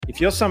If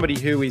you're somebody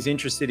who is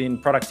interested in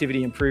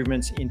productivity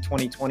improvements in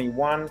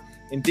 2021,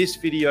 in this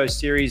video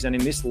series and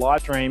in this live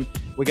stream,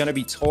 we're going to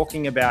be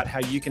talking about how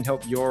you can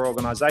help your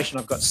organization.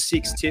 I've got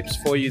 6 tips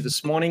for you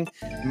this morning,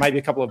 maybe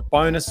a couple of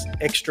bonus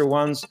extra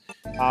ones.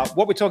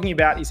 What we're talking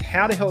about is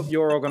how to help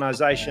your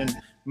organization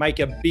make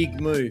a big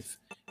move.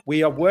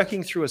 We are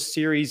working through a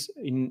series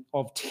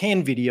of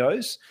 10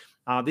 videos.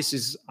 This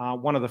is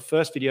one of the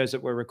first videos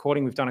that we're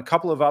recording. We've done a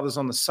couple of others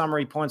on the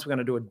summary points. We're going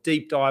to do a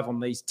deep dive on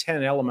these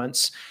 10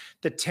 elements,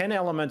 the 10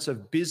 elements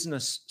of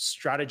business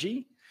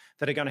strategy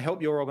that are going to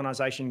help your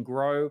organization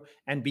grow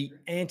and be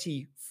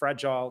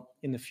anti-fragile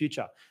in the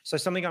future. So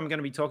something I'm going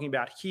to be talking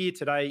about here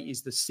today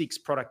is the 6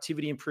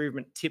 productivity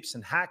improvement tips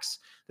and hacks,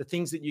 the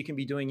things that you can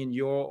be doing in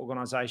your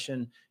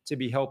organization to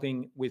be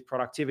helping with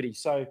productivity.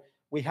 So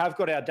we have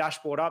got our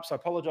dashboard up. So I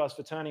apologize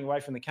for turning away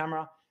from the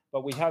camera,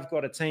 but we have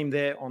got a team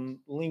there on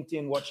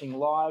LinkedIn watching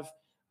live.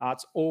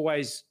 It's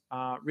always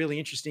really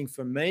interesting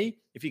for me.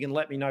 If you can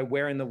let me know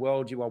where in the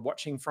world you are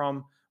watching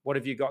from, what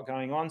have you got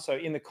going on? So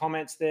in the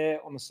comments there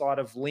on the side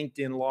of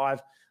LinkedIn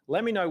Live,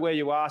 let me know where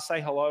you are.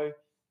 Say hello.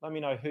 Let me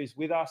know who's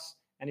with us.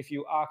 And if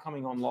you are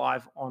coming on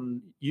live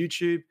on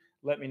YouTube,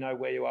 let me know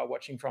where you are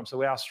watching from. So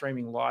we are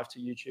streaming live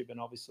to YouTube and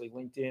obviously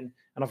LinkedIn.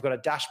 And I've got a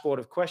dashboard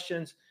of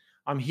questions.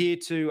 I'm here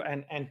to,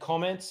 and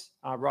comments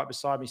right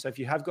beside me. So if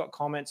you have got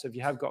comments, if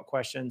you have got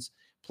questions,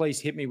 please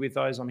hit me with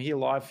those. I'm here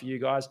live for you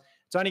guys.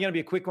 It's only going to be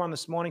a quick one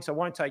this morning, so I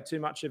won't take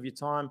too much of your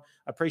time.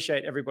 I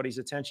appreciate everybody's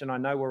attention. I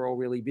know we're all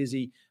really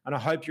busy, and I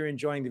hope you're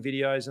enjoying the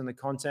videos and the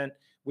content.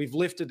 We've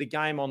lifted the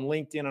game on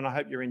LinkedIn, and I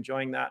hope you're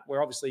enjoying that.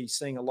 We're obviously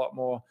seeing a lot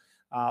more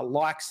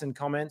likes and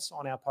comments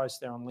on our posts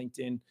there on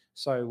LinkedIn.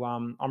 So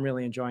I'm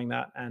really enjoying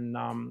that, and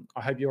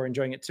I hope you're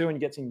enjoying it too and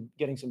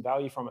getting some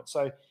value from it.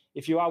 So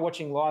if you are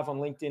watching live on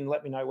LinkedIn,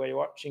 let me know where you're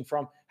watching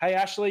from. Hey,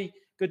 Ashley,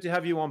 good to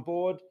have you on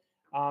board.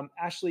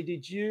 Ashley,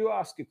 did you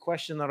ask a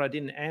question that I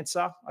didn't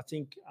answer? I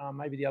think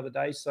maybe the other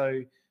day.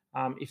 So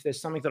if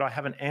there's something that I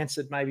haven't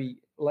answered, maybe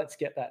let's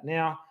get that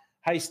now.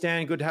 Hey,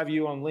 Stan, good to have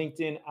you on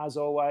LinkedIn as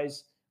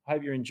always. I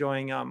hope you're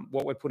enjoying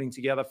what we're putting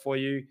together for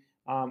you.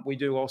 We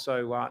do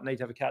also need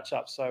to have a catch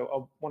up. So I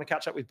want to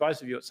catch up with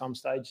both of you at some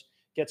stage,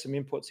 get some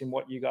inputs in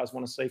what you guys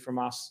want to see from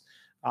us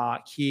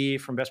here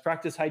from Best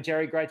Practice. Hey,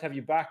 Jerry, great to have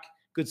you back.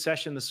 Good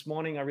session this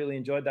morning. I really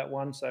enjoyed that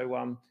one.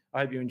 So I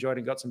hope you enjoyed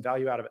and got some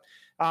value out of it.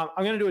 I'm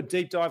going to do a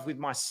deep dive with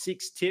my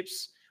 6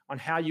 tips on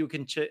how you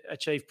can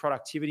achieve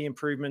productivity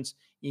improvements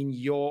in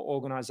your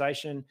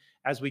organization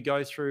as we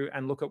go through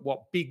and look at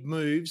what big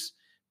moves,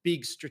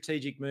 big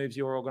strategic moves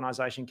your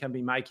organization can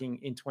be making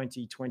in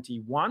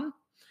 2021.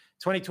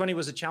 2020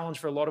 was a challenge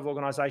for a lot of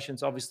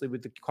organizations, obviously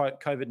with the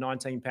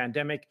COVID-19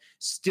 pandemic.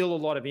 Still a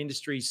lot of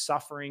industries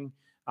suffering.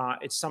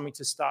 It's something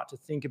to start to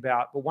think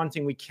about. But one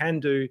thing we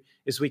can do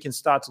is we can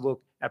start to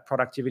look at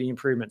productivity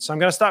improvement. So I'm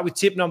going to start with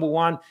tip number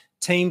 1,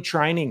 team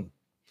training.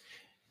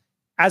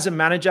 As a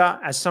manager,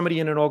 as somebody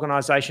in an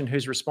organization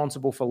who's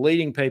responsible for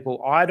leading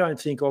people, I don't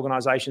think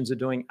organizations are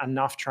doing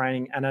enough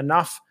training and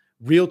enough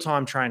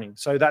real-time training.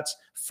 So that's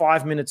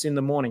 5 minutes in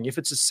the morning. If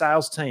it's a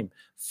sales team,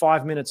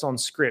 5 minutes on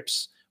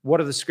scripts. What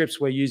are the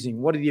scripts we're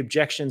using? What are the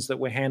objections that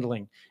we're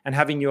handling? And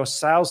having your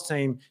sales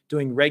team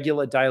doing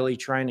regular daily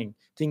training,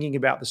 thinking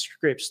about the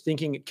scripts,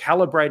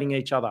 calibrating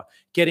each other,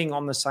 getting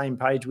on the same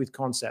page with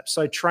concepts.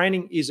 So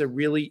training is a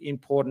really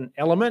important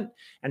element,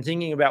 and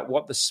thinking about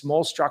what the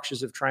small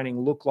structures of training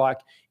look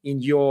like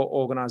in your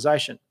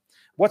organization.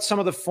 What's some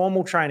of the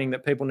formal training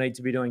that people need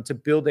to be doing to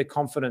build their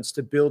confidence,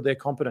 to build their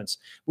competence?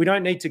 We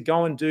don't need to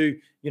go and do,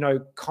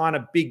 kind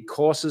of big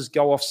courses,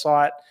 go off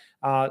site.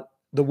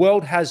 The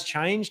world has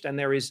changed, and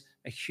there is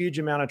a huge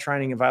amount of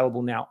training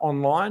available now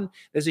online.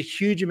 There's a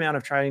huge amount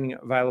of training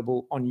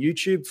available on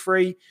YouTube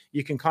free.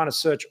 You can kind of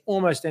search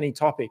almost any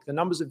topic. The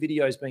numbers of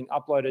videos being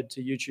uploaded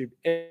to YouTube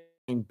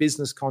in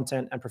business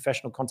content and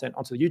professional content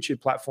onto the YouTube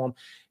platform.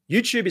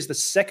 YouTube is the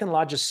second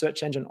largest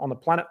search engine on the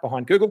planet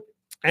behind Google,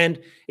 and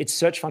its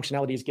search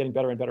functionality is getting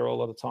better and better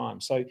all of the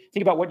time. So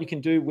think about what you can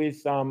do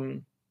with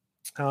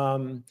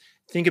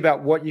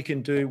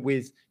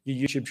your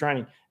YouTube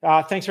training.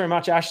 Thanks very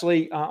much,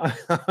 Ashley.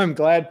 I'm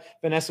glad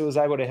Vanessa was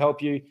able to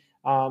help you.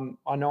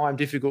 I know I'm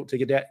difficult to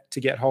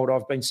get hold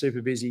of. I've been super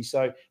busy.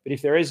 But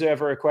if there is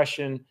ever a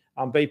question,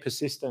 be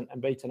persistent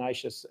and be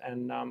tenacious,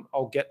 and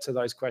I'll get to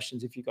those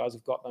questions if you guys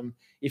have got them.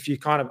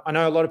 I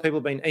know a lot of people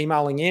have been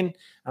emailing in,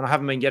 and I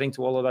haven't been getting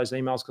to all of those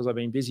emails because I've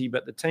been busy,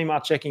 but the team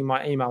are checking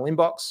my email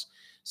inbox.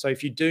 So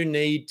if you do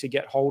need to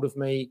get hold of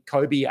me,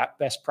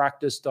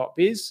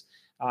 kobe@bestpractice.biz.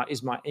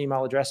 Is my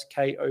email address,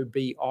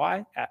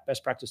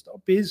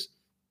 kobi@bestpractice.biz.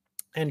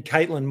 And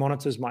Caitlin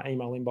monitors my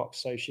email inbox,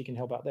 so she can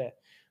help out there.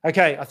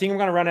 Okay, I think I'm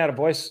going to run out of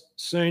voice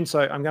soon,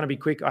 so I'm going to be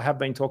quick. I have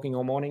been talking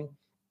all morning.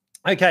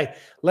 Okay,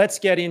 let's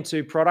get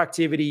into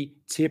productivity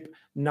tip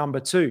number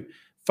 2,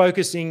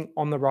 focusing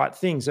on the right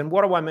things. And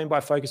what do I mean by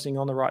focusing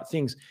on the right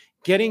things?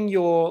 Getting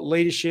your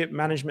leadership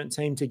management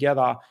team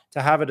together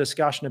to have a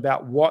discussion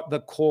about what the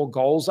core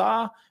goals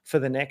are for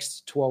the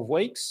next 12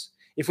 weeks.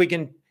 If we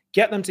can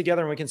get them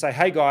together and we can say,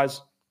 hey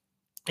guys,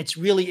 it's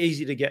really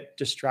easy to get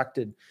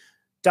distracted.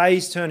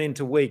 days turn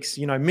into weeks,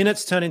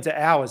 minutes turn into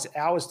hours,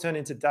 hours turn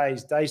into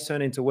days, days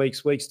turn into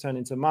weeks, weeks turn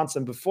into months.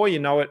 And before you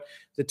know it,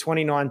 the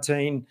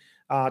 2019,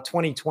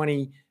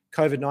 2020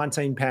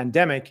 COVID-19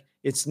 pandemic,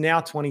 it's now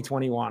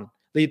 2021.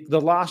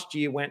 The last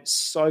year went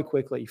so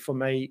quickly for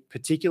me,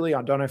 particularly.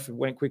 I don't know if it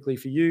went quickly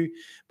for you,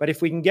 but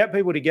if we can get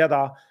people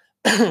together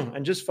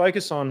and just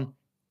focus on,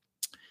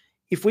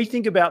 if we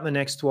think about the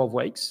next 12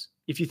 weeks,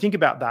 if you think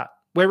about that,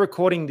 we're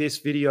recording this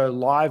video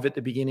live at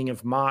the beginning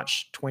of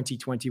March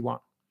 2021.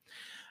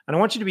 And I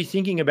want you to be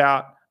thinking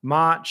about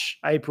March,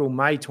 April,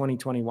 May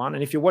 2021.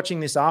 And if you're watching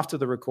this after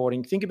the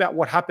recording, think about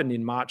what happened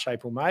in March,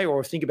 April, May,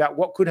 or think about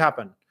what could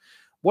happen.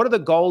 What are the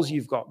goals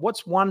you've got?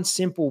 What's one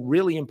simple,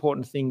 really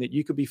important thing that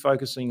you could be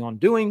focusing on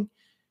doing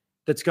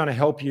that's going to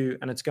help you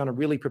and it's going to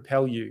really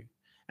propel you?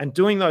 And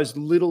doing those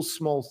little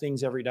small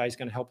things every day is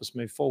going to help us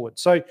move forward.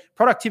 So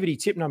productivity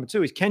tip number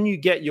 2 is, can you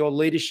get your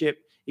leadership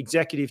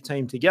executive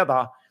team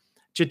together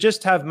to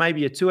just have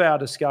maybe a 2-hour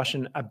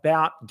discussion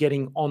about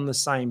getting on the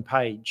same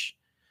page?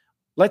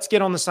 Let's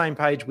get on the same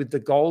page with the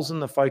goals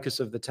and the focus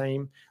of the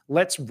team.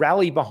 Let's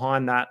rally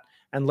behind that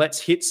and let's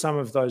hit some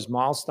of those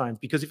milestones.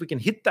 Because if we can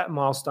hit that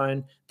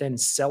milestone, then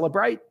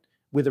celebrate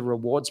with a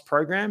rewards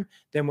program,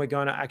 then we're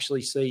going to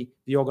actually see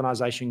the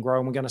organization grow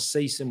and we're going to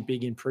see some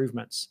big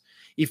improvements.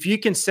 If you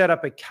can set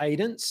up a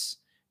cadence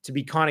to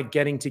be kind of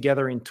getting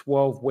together in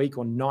 12-week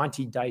or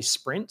 90-day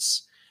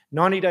sprints,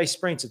 90-day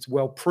sprints, it's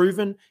well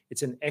proven.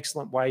 It's an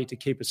excellent way to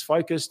keep us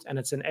focused, and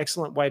it's an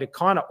excellent way to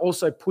kind of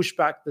also push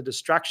back the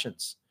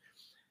distractions.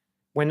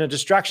 When a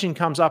distraction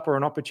comes up or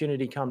an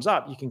opportunity comes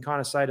up, you can kind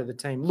of say to the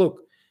team,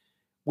 look,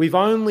 we've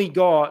only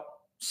got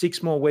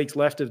 6 more weeks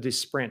left of this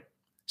sprint.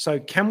 So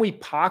can we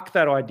park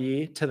that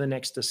idea to the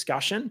next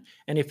discussion?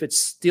 And if it's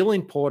still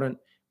important,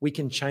 we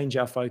can change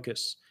our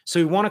focus. So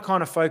we want to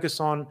kind of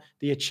focus on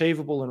the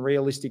achievable and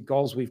realistic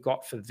goals we've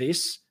got for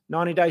this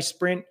 90-day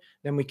sprint.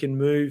 Then we can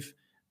move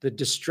the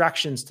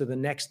distractions to the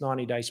next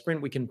 90-day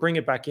sprint. We can bring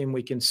it back in.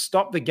 We can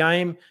stop the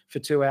game for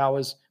 2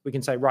 hours. We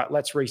can say, right,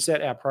 let's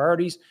reset our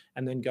priorities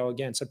and then go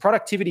again. So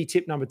productivity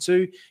tip number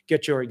 2,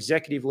 get your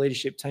executive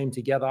leadership team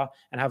together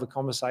and have a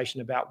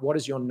conversation about what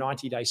does your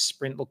 90-day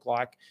sprint look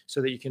like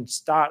so that you can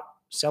start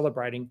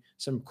celebrating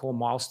some core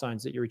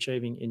milestones that you're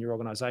achieving in your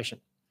organization.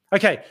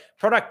 Okay,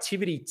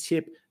 productivity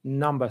tip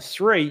number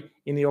 3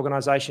 in the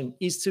organization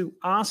is to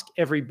ask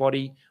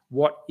everybody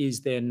what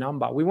is their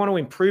number. We want to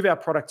improve our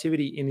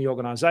productivity in the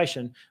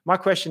organization. My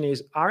question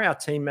is, are our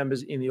team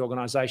members in the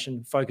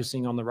organization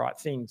focusing on the right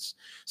things?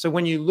 So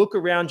when you look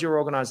around your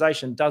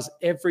organization, does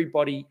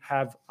everybody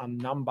have a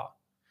number?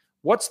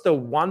 What's the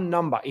one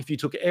number? If you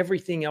took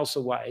everything else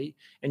away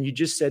and you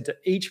just said to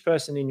each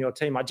person in your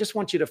team, I just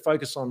want you to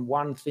focus on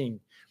one thing.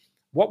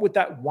 What would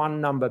that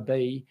one number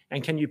be?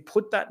 And can you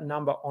put that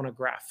number on a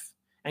graph?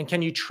 And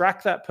can you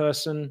track that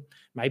person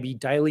maybe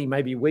daily,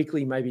 maybe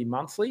weekly, maybe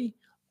monthly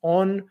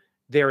on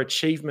their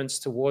achievements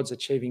towards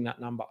achieving that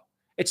number?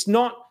 It's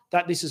not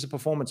that this is a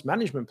performance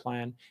management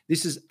plan.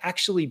 This is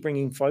actually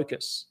bringing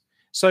focus.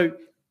 So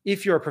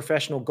if you're a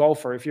professional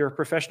golfer, if you're a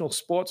professional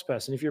sports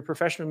person, if you're a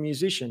professional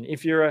musician,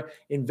 if you're an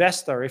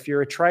investor, if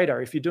you're a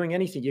trader, if you're doing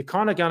anything, you're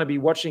kind of going to be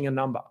watching a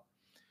number.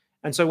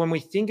 And so when we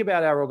think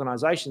about our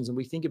organizations and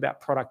we think about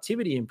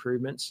productivity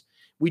improvements,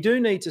 we do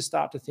need to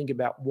start to think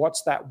about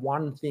what's that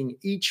one thing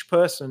each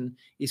person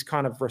is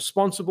kind of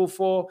responsible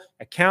for,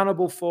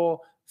 accountable for,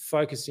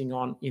 focusing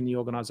on in the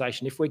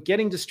organization. If we're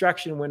getting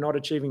distraction and we're not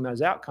achieving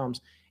those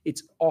outcomes,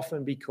 it's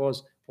often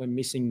because we're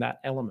missing that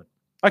element.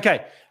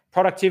 Okay,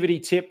 productivity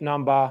tip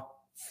number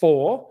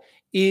 4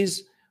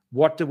 is,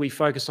 what do we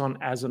focus on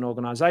as an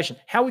organization?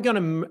 How are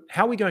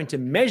we going to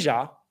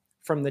measure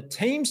from the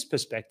team's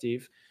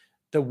perspective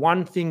the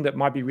one thing that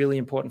might be really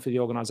important for the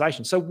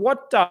organization? So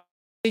what does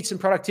need some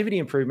productivity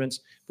improvements,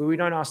 but we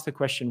don't ask the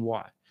question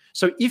why.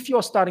 So if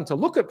you're starting to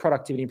look at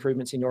productivity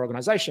improvements in your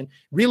organization,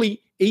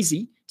 really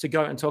easy to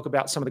go and talk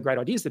about some of the great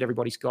ideas that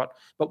everybody's got,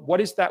 but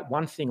what is that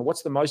one thing, or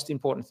what's the most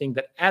important thing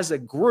that as a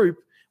group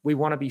we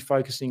want to be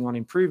focusing on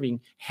improving?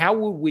 How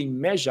will we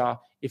measure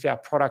if our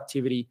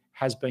productivity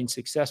has been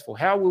successful?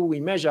 How will we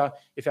measure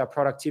if our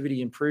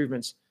productivity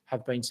improvements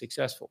have been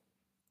successful?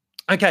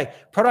 Okay,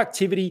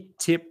 productivity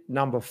tip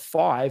number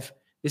 5.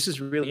 This is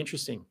really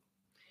interesting.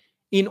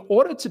 In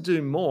order to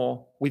do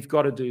more, we've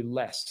got to do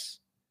less.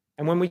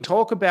 And when we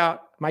talk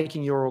about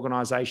making your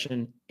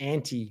organization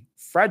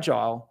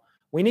anti-fragile,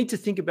 we need to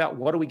think about,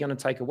 what are we going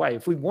to take away?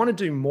 If we want to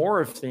do more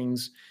of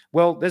things,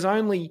 well, there's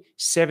only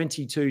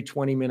 72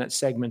 20-minute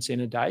segments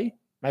in a day.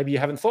 Maybe you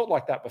haven't thought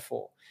like that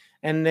before.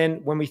 And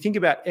then when we think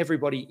about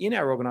everybody in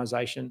our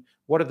organization,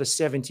 what are the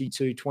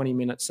 72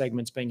 20-minute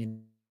segments being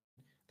in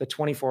the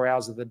 24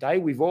 hours of the day?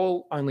 We've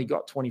all only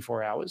got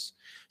 24 hours.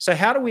 So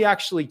how do we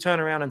actually turn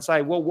around and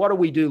say, well, what do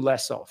we do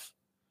less of?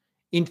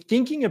 In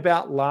thinking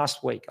about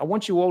last week, I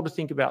want you all to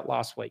think about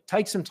last week.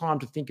 Take some time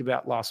to think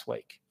about last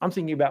week. I'm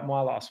thinking about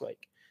my last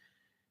week.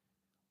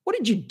 What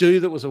did you do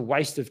that was a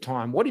waste of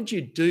time? What did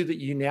you do that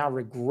you now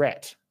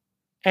regret?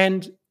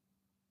 And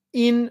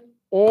in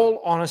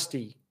all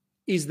honesty,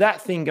 is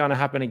that thing going to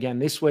happen again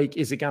this week?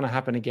 Is it going to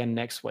happen again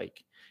next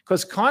week?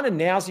 because kind of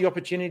now's the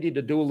opportunity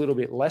to do a little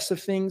bit less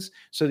of things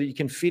so that you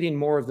can fit in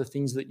more of the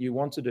things that you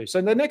want to do.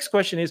 So the next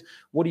question is,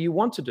 what do you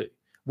want to do?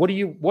 What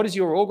does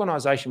your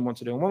organization want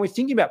to do? And when we're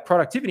thinking about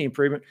productivity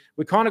improvement,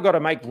 we kind of got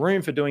to make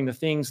room for doing the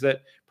things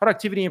that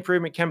productivity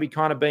improvement can be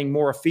kind of being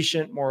more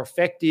efficient, more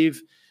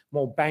effective,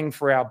 more bang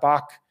for our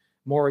buck,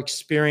 more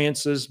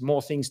experiences,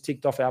 more things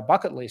ticked off our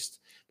bucket list.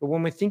 But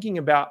when we're thinking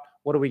about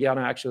what are we going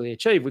to actually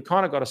achieve, we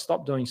kind of got to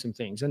stop doing some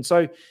things. And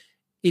so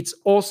it's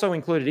also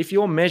included, if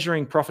you're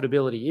measuring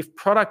profitability, if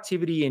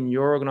productivity in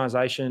your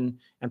organization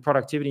and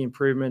productivity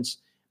improvements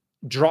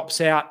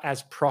drops out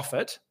as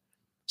profit,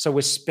 so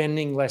we're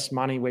spending less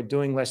money, we're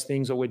doing less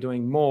things, or we're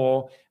doing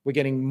more, we're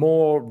getting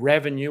more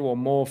revenue or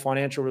more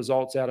financial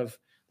results out of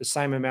the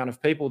same amount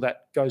of people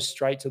that goes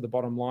straight to the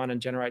bottom line and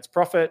generates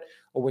profit,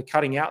 or we're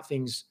cutting out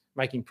things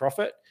making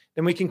profit,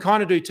 then we can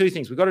kind of do two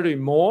things. We've got to do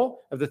more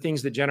of the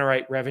things that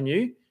generate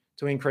revenue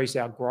to increase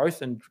our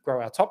growth and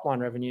grow our top line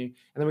revenue. And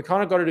then we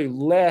kind of got to do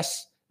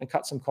less and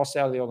cut some costs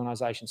out of the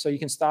organization. So you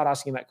can start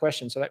asking that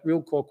question. So that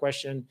real core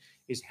question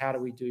is, how do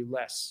we do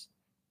less?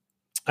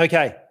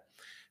 Okay.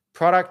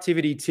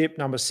 Productivity tip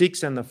number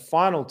 6, and the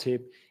final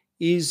tip,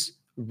 is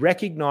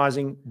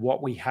recognizing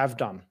what we have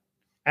done.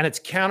 And it's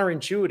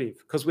counterintuitive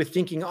because we're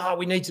thinking,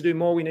 we need to do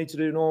more, we need to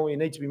do more, we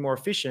need to be more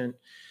efficient.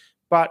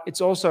 But it's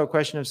also a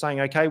question of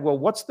saying, okay, well,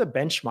 what's the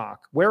benchmark?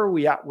 Where are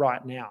we at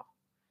right now?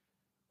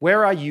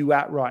 Where are you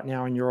at right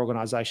now in your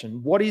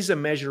organization? What is a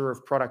measure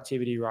of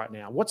productivity right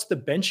now? What's the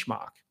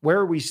benchmark? Where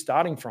are we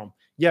starting from?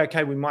 Yeah,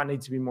 okay, we might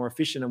need to be more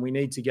efficient and we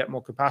need to get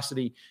more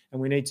capacity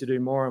and we need to do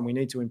more and we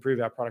need to improve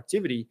our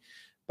productivity.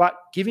 But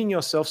giving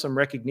yourself some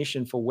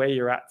recognition for where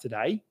you're at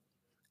today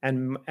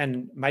and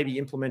maybe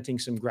implementing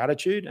some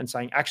gratitude and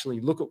saying, actually,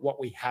 look at what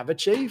we have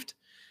achieved.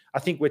 I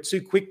think we're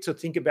too quick to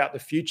think about the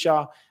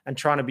future and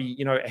trying to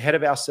be, ahead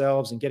of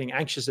ourselves and getting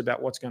anxious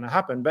about what's going to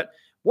happen. But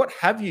what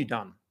have you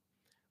done?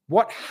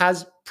 What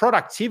has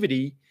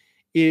productivity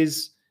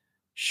is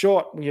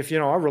short,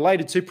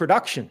 related to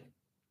production.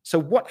 So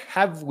what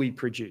have we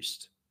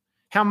produced?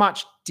 How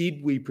much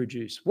did we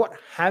produce? What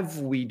have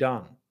we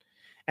done?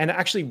 And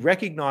actually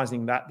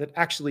recognizing that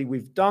actually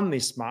we've done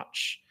this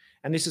much,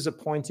 and this is a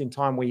point in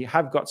time where you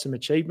have got some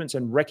achievements,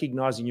 and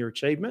recognizing your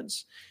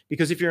achievements.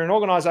 Because if you're an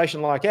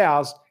organization like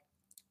ours,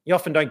 you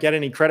often don't get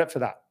any credit for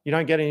that. You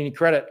don't get any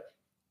credit.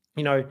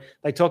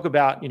 They talk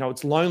about,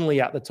 it's lonely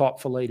at the top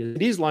for leaders.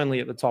 It is lonely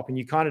at the top, and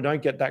you kind of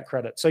don't get that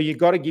credit. So you've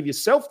got to give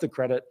yourself the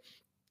credit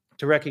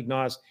to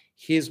recognize,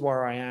 here's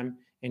where I am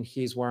and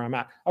here's where I'm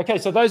at. Okay,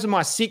 so those are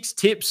my 6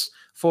 tips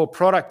for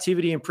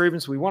productivity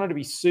improvements. We wanted to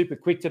be super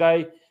quick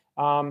today.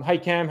 Hey,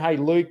 Cam. Hey,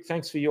 Luke.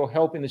 Thanks for your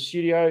help in the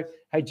studio.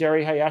 Hey,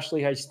 Jerry. Hey,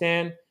 Ashley. Hey,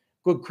 Stan.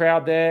 Good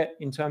crowd there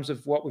in terms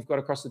of what we've got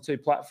across the 2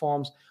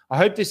 platforms. I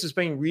hope this has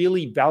been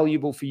really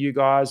valuable for you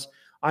guys.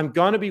 I'm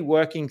going to be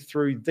working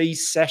through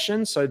these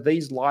sessions. So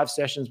these live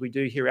sessions we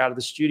do here out of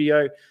the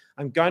studio,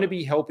 I'm going to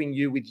be helping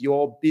you with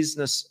your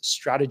business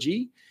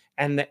strategy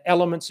and the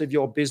elements of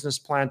your business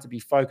plan to be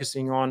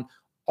focusing on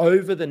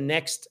over the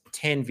next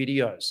 10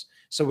 videos.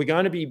 So we're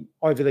going to be,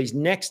 over these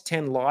next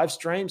 10 live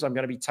streams, I'm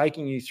going to be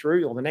taking you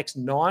through, or the next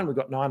 9, we've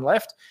got 9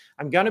 left.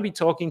 I'm going to be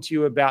talking to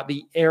you about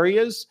the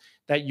areas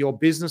that your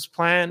business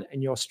plan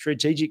and your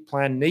strategic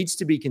plan needs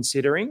to be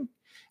considering,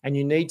 and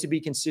you need to be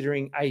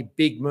considering a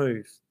big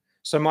move.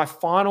 So my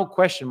final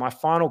question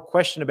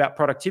about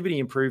productivity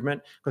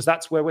improvement, because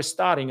that's where we're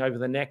starting over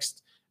the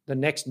next 9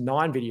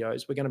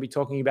 videos, we're going to be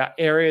talking about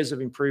areas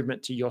of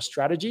improvement to your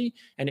strategy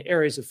and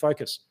areas of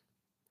focus.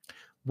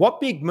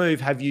 What big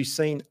move have you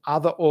seen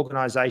other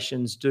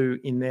organizations do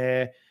in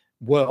their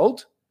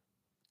world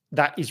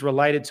that is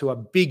related to a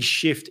big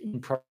shift in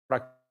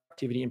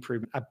productivity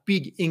improvement, a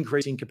big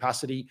increase in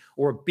capacity,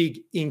 or a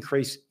big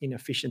increase in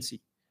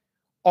efficiency?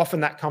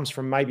 Often that comes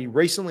from maybe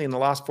recently in the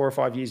last 4 or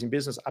 5 years in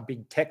business, a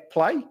big tech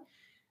play,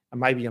 and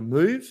maybe a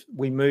move.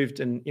 We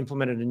moved and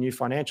implemented a new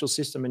financial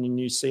system and a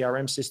new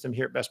CRM system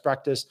here at Best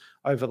Practice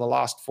over the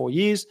last 4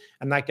 years,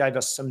 and that gave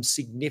us some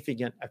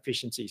significant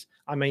efficiencies.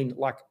 I mean,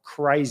 like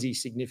crazy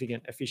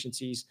significant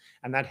efficiencies,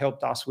 and that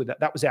helped us with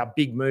that. That was our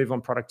big move on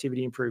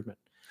productivity improvement.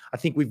 I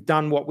think we've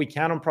done what we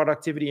can on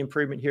productivity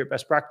improvement here at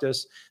Best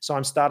Practice. So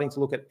I'm starting to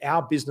look at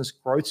our business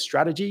growth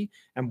strategy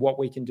and what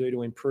we can do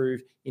to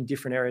improve in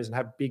different areas and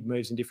have big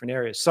moves in different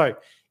areas. So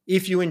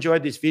if you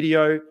enjoyed this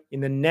video, in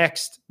the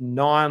next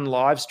 9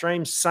 live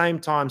streams, same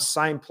time,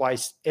 same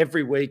place,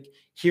 every week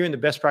here in the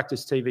Best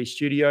Practice TV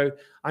studio,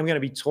 I'm going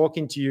to be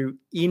talking to you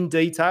in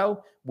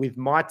detail with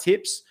my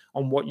tips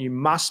on what you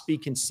must be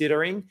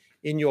considering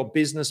in your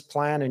business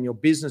plan and your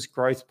business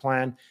growth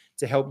plan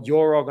to help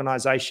your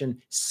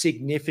organization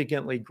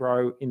significantly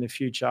grow in the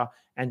future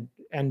and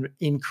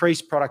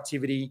increase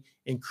productivity,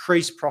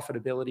 increase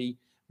profitability,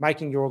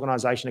 making your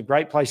organization a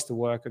great place to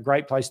work, a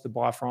great place to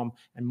buy from,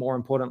 and more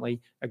importantly,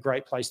 a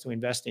great place to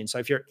invest in. So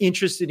if you're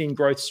interested in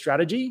growth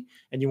strategy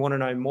and you want to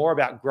know more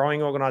about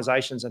growing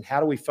organizations and how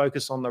do we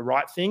focus on the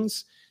right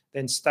things,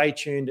 then stay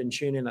tuned and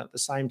tune in at the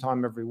same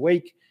time every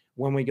week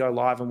when we go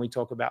live and we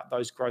talk about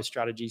those growth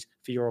strategies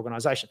for your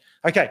organization.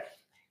 Okay.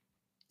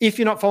 If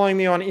you're not following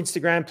me on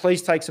Instagram,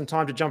 please take some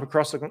time to jump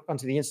across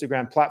onto the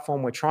Instagram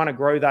platform. We're trying to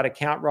grow that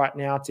account right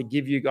now to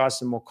give you guys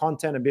some more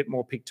content, a bit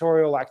more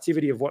pictorial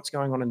activity of what's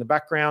going on in the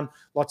background.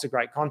 Lots of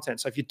great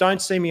content. So if you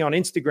don't see me on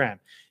Instagram,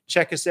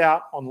 check us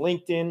out on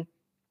LinkedIn.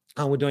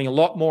 We're doing a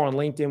lot more on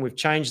LinkedIn. We've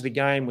changed the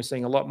game. We're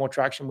seeing a lot more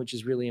traction, which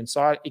is really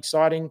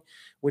exciting.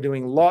 We're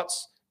doing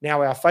lots.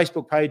 Now our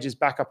Facebook page is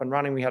back up and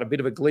running. We had a bit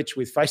of a glitch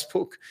with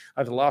Facebook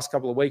over the last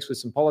couple of weeks with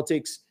some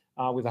politics.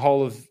 With the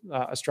whole of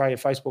Australia,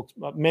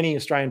 many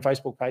Australian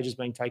Facebook pages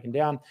being taken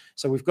down.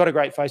 So we've got a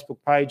great Facebook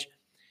page.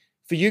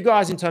 For you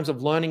guys, in terms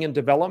of learning and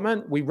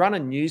development, we run a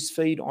news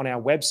feed on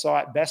our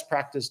website,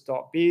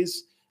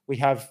 bestpractice.biz. We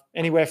have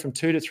anywhere from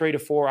 2 to 3 to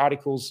 4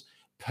 articles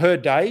per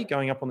day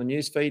going up on the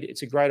news feed.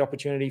 It's a great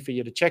opportunity for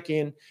you to check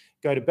in.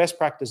 Go to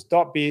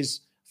bestpractice.biz.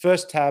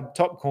 First tab,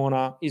 top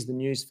corner, is the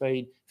news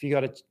feed for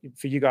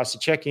you guys to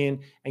check in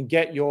and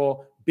get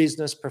your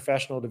business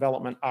professional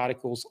development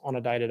articles on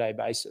a day-to-day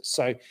basis.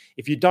 So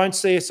if you don't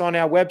see us on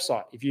our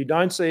website, if you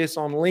don't see us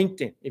on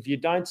LinkedIn, if you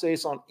don't see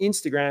us on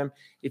Instagram,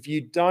 if you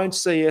don't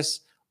see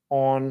us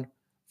on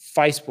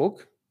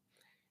Facebook,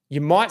 you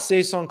might see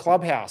us on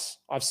Clubhouse.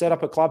 I've set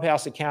up a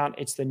Clubhouse account.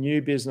 It's the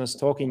new business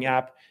talking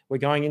app. We're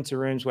going into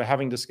rooms. We're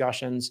having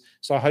discussions.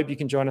 So I hope you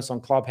can join us on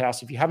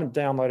Clubhouse. If you haven't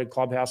downloaded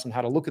Clubhouse and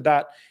had a look at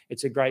that,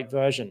 it's a great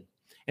version.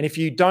 And if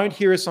you don't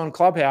hear us on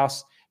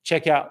Clubhouse,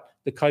 check out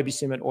the Kobe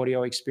Simmet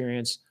audio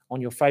experience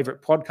on your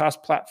favorite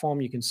podcast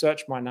platform. You can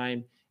search my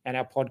name and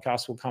our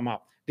podcast will come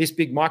up. This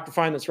big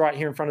microphone that's right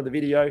here in front of the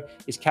video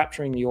is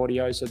capturing the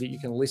audio so that you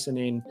can listen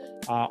in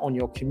on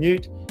your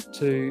commute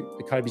to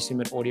the Kobe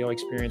Simmet audio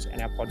experience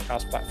and our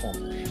podcast platform.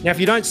 Now, if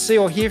you don't see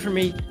or hear from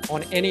me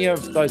on any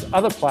of those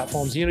other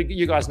platforms,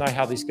 you guys know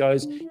how this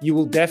goes. You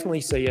will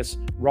definitely see us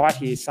right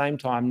here, same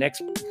time,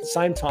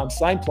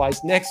 same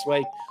place next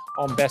week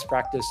on Best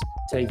Practice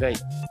TV.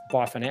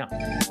 Bye for now.